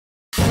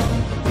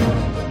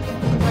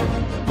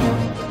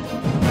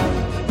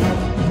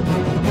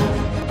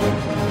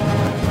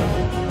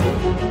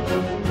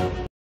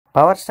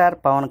Power star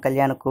Pawan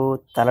Kalyan కు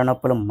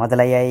తలనొప్పులు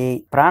మొదలయ్యాయి.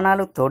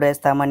 ప్రాణాలు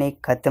తోడేస్తామని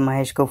కత్తి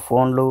మహేష్ కు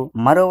ఫోన్లు.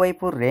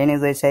 మరోవైపు రేణు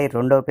దేశాయ్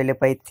రెండో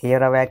పెళ్లిపై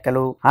తీవ్ర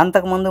వ్యాఖ్యలు.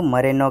 అంతకుముందు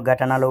మరెన్నో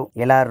ఘటనలు.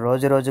 ఇలా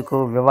రోజు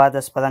రోజుకు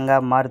వివాదాస్పదంగా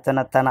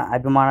మారుతున్న తన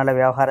అభిమానుల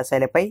వ్యవహార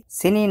శైలిపై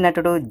సినీ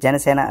నటుడు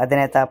జనసేన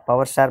అధినేత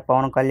పవర్ స్టార్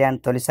పవన్ కళ్యాణ్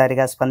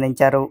తొలిసారిగా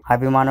స్పందించారు.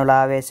 అభిమానుల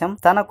ఆవేశం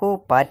తనకు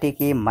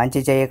పార్టీకి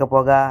మంచి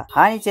చేయకపోగా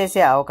హాని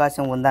చేసే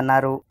అవకాశం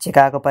ఉందన్నారు.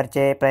 చికాకు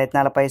పరిచే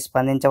ప్రయత్నాలపై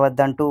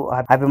స్పందించవద్దంటూ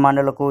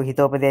అభిమానులకు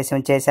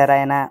హితోపదేశం చేశారు.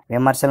 ఆయన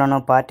విమర్శలను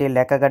పార్టీ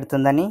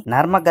లెక్కగడుతుందని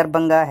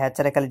నర్మగర్భంగా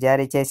హెచ్చరికలు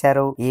జారీ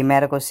చేశారు. ఈ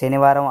మేరకు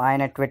శనివారం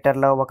ఆయన ట్విట్టర్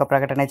లో ఒక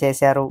ప్రకటన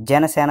చేశారు.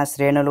 జనసేన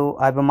శ్రేణులు,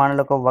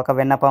 అభిమానులకు ఒక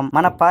విన్నపం.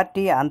 మన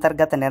పార్టీ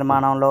అంతర్గత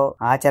నిర్మాణంలో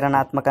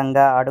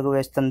ఆచరణాత్మకంగా అడుగు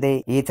వేస్తుంది.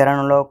 ఈ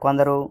తరుణంలో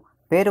కొందరు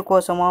పేరు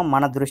కోసమో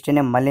మన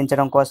దృష్టిని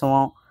మళ్లించడం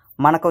కోసమో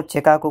మనకు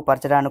చికాకు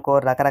పరచడానికో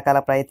రకరకాల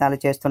ప్రయత్నాలు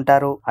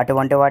చేస్తుంటారు.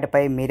 అటువంటి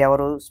వాటిపై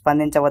మీరెవరూ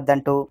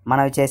స్పందించవద్దంటూ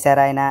మనవి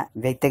చేశారాయన.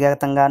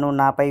 వ్యక్తిగతంగానూ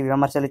నాపై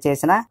విమర్శలు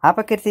చేసినా,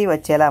 అపకీర్తి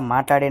వచ్చేలా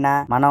మాట్లాడినా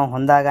మనం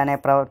హుందాగానే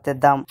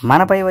ప్రవర్తిద్దాం.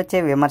 మనపై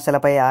వచ్చే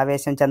విమర్శలపై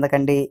ఆవేశం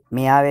చెందకండి.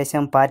 మీ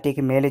ఆవేశం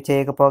పార్టీకి మేలు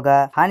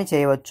చేయకపోగా హాని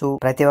చేయవచ్చు.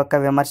 ప్రతి ఒక్క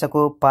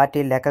విమర్శకు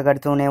పార్టీ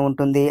లెక్కగడుతూనే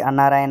ఉంటుంది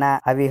అన్నారాయన.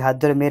 అవి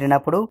హద్దులు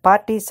మీరినప్పుడు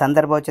పార్టీ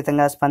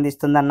సందర్భోచితంగా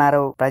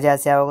స్పందిస్తుందన్నారు.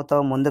 ప్రజాసేవకుతో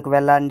ముందుకు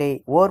వెళ్ళండి.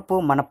 ఓర్పు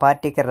మన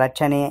పార్టీకి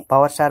రక్షని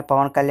పవర్ స్టార్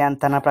పవన్ కళ్యాణ్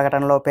తన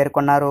ప్రకటనలో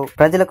పేర్కొన్నారు.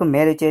 ప్రజలకు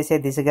మేలు చేసే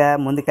దిశగా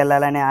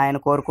ముందుకెళ్లాలని ఆయన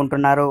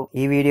కోరుకుంటున్నారు.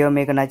 ఈ వీడియో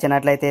మీకు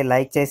నచ్చినట్లయితే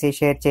లైక్ చేసి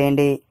షేర్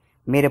చేయండి.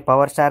 మీరు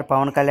పవర్ స్టార్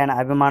పవన్ కళ్యాణ్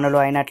అభిమానులు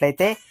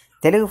అయినట్లయితే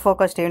తెలుగు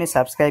ఫోకస్ టీవీని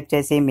సబ్స్క్రైబ్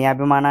చేసి మీ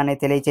అభిమానాన్ని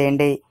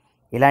తెలియచేయండి.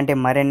 ఇలాంటి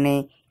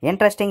మరిన్ని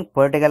ఇంట్రెస్టింగ్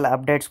పొలిటికల్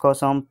అప్డేట్స్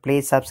కోసం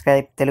please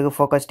subscribe Telugu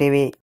focus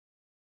TV.